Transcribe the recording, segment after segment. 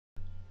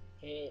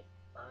Hey,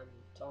 I'm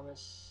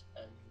Thomas,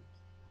 and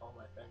all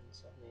my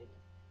friends have made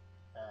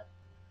uh,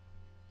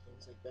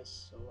 things like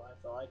this, so I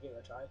thought I'd give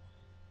it a try.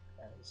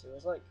 And so it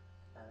was like,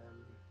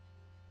 um,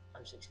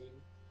 I'm 16,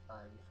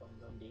 I'm from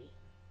Dundee,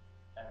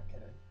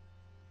 Kirin.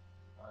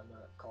 I'm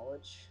at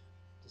college,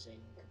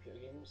 designing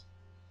computer games.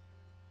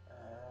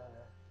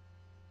 Uh,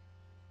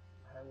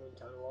 I hang around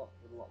town a lot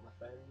with a lot of my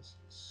friends.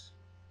 It's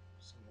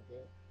something I do.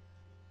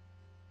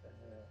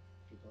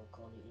 People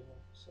call me emo,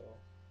 so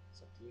it's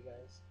up to you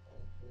guys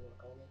who you want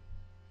to call me.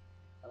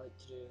 I like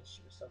to do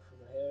stupid stuff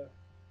with my hair,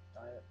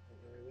 dye it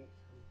like every week.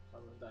 I'm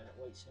planning on dyeing it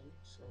white soon,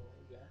 so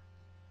yeah.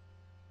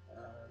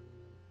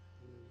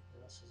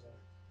 What else is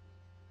there?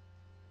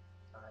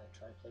 I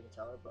tried to play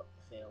guitar but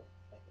failed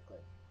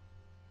epically.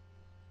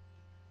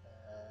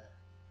 Uh,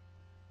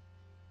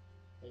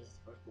 this is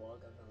the first blog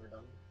I've ever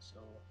done,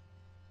 so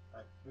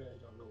I really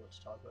don't know what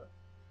to talk about.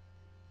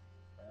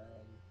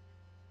 Um,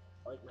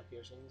 I like my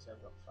piercings.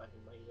 I've got 5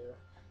 in my ear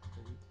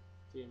and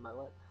 3 in my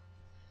lip.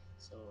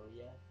 So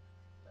yeah,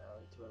 I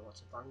like to wear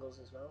lots of bangles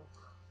as well.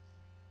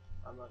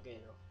 I'm not gay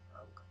though.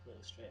 I'm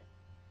completely straight.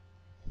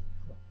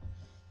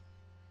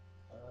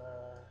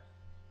 Uh,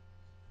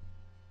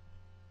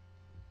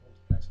 I need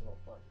to press a lot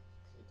button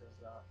because it does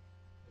that.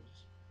 Which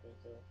is pretty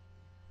cool.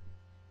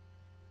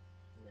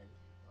 And then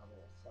I'm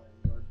a flying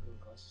bird go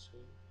across the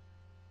screen.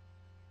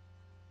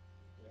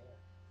 Yeah,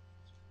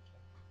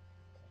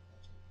 can't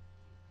catch it.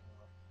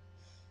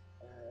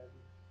 Um,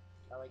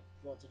 I like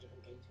lots of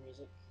different kinds of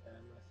music.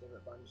 My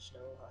favourite band just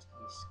now has to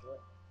be Skillet.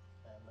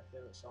 My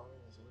favourite song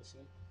is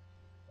Lucy.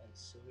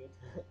 It's so good.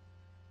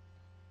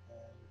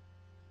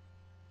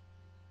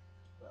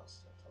 What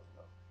else did I talk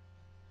about?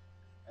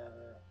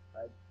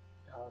 I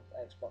have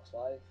Xbox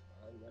Live.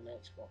 I'm an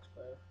Xbox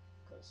player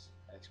because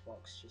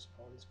Xbox just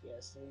spawns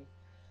PS3.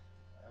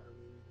 Um,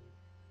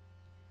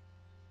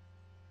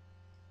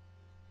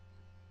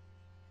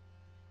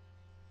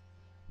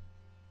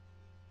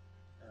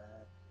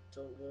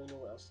 don't really know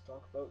what else to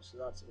talk about, so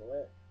that's about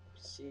it.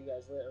 See you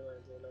guys later, I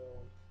don't know.